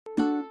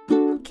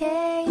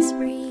case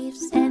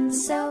briefs, and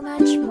so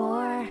much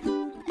more.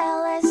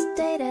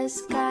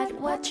 LSData's got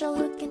what you're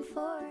looking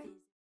for.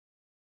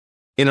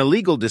 In a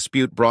legal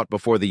dispute brought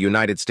before the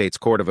United States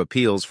Court of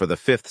Appeals for the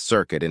Fifth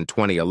Circuit in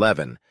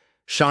 2011,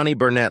 Shani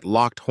Burnett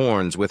locked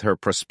horns with her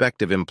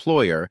prospective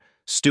employer,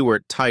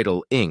 Stewart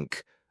Title,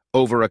 Inc.,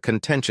 over a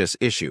contentious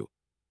issue.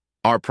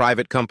 Are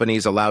private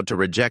companies allowed to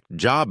reject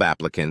job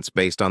applicants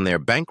based on their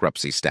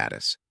bankruptcy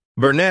status?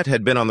 Burnett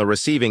had been on the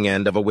receiving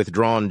end of a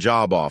withdrawn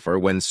job offer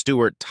when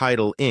Stewart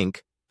Title,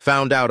 Inc.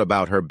 found out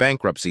about her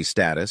bankruptcy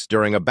status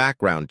during a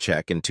background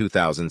check in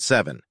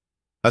 2007,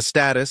 a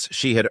status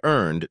she had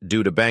earned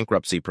due to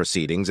bankruptcy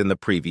proceedings in the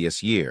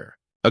previous year.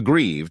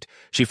 Aggrieved,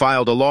 she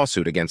filed a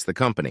lawsuit against the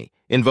company,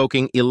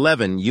 invoking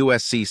 11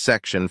 U.S.C.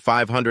 Section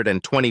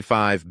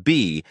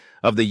 525B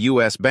of the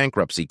U.S.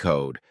 Bankruptcy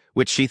Code,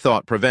 which she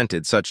thought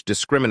prevented such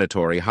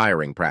discriminatory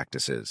hiring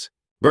practices.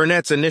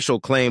 Burnett's initial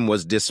claim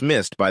was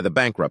dismissed by the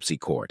bankruptcy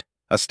court,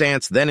 a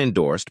stance then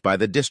endorsed by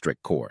the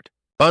district court.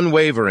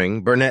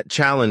 Unwavering, Burnett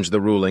challenged the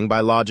ruling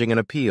by lodging an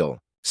appeal.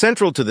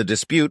 Central to the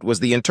dispute was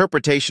the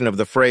interpretation of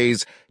the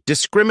phrase,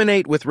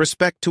 discriminate with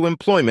respect to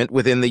employment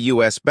within the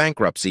U.S.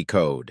 Bankruptcy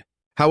Code.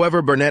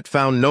 However, Burnett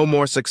found no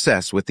more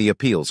success with the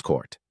appeals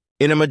court.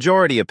 In a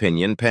majority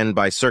opinion penned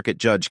by Circuit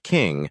Judge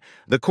King,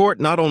 the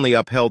court not only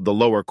upheld the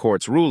lower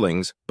court's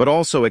rulings, but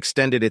also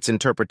extended its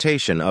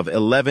interpretation of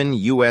 11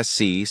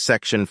 U.S.C.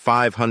 Section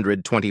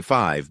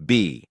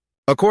 525B.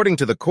 According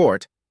to the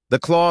court, the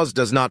clause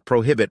does not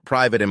prohibit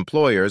private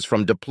employers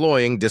from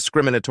deploying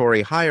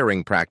discriminatory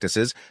hiring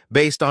practices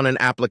based on an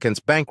applicant's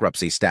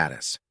bankruptcy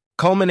status.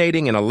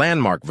 Culminating in a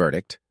landmark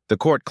verdict, the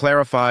court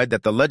clarified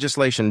that the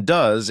legislation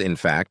does, in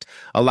fact,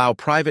 allow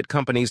private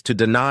companies to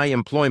deny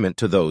employment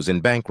to those in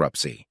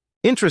bankruptcy.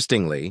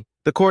 Interestingly,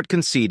 the court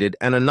conceded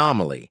an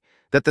anomaly,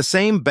 that the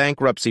same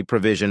bankruptcy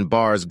provision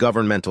bars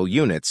governmental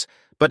units,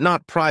 but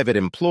not private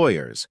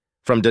employers,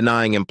 from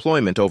denying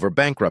employment over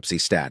bankruptcy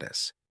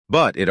status.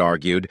 But, it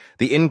argued,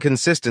 the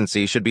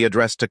inconsistency should be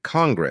addressed to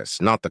Congress,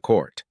 not the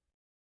court.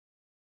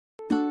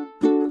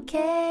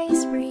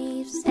 Case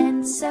briefs,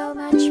 and so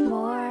much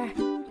more.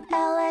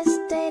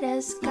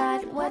 LSData's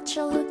got what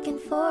you're looking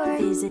for.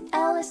 Visit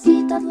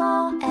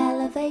lsd.law,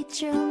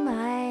 elevate your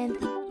mind.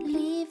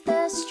 Leave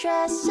the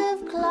stress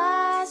of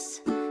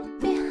class.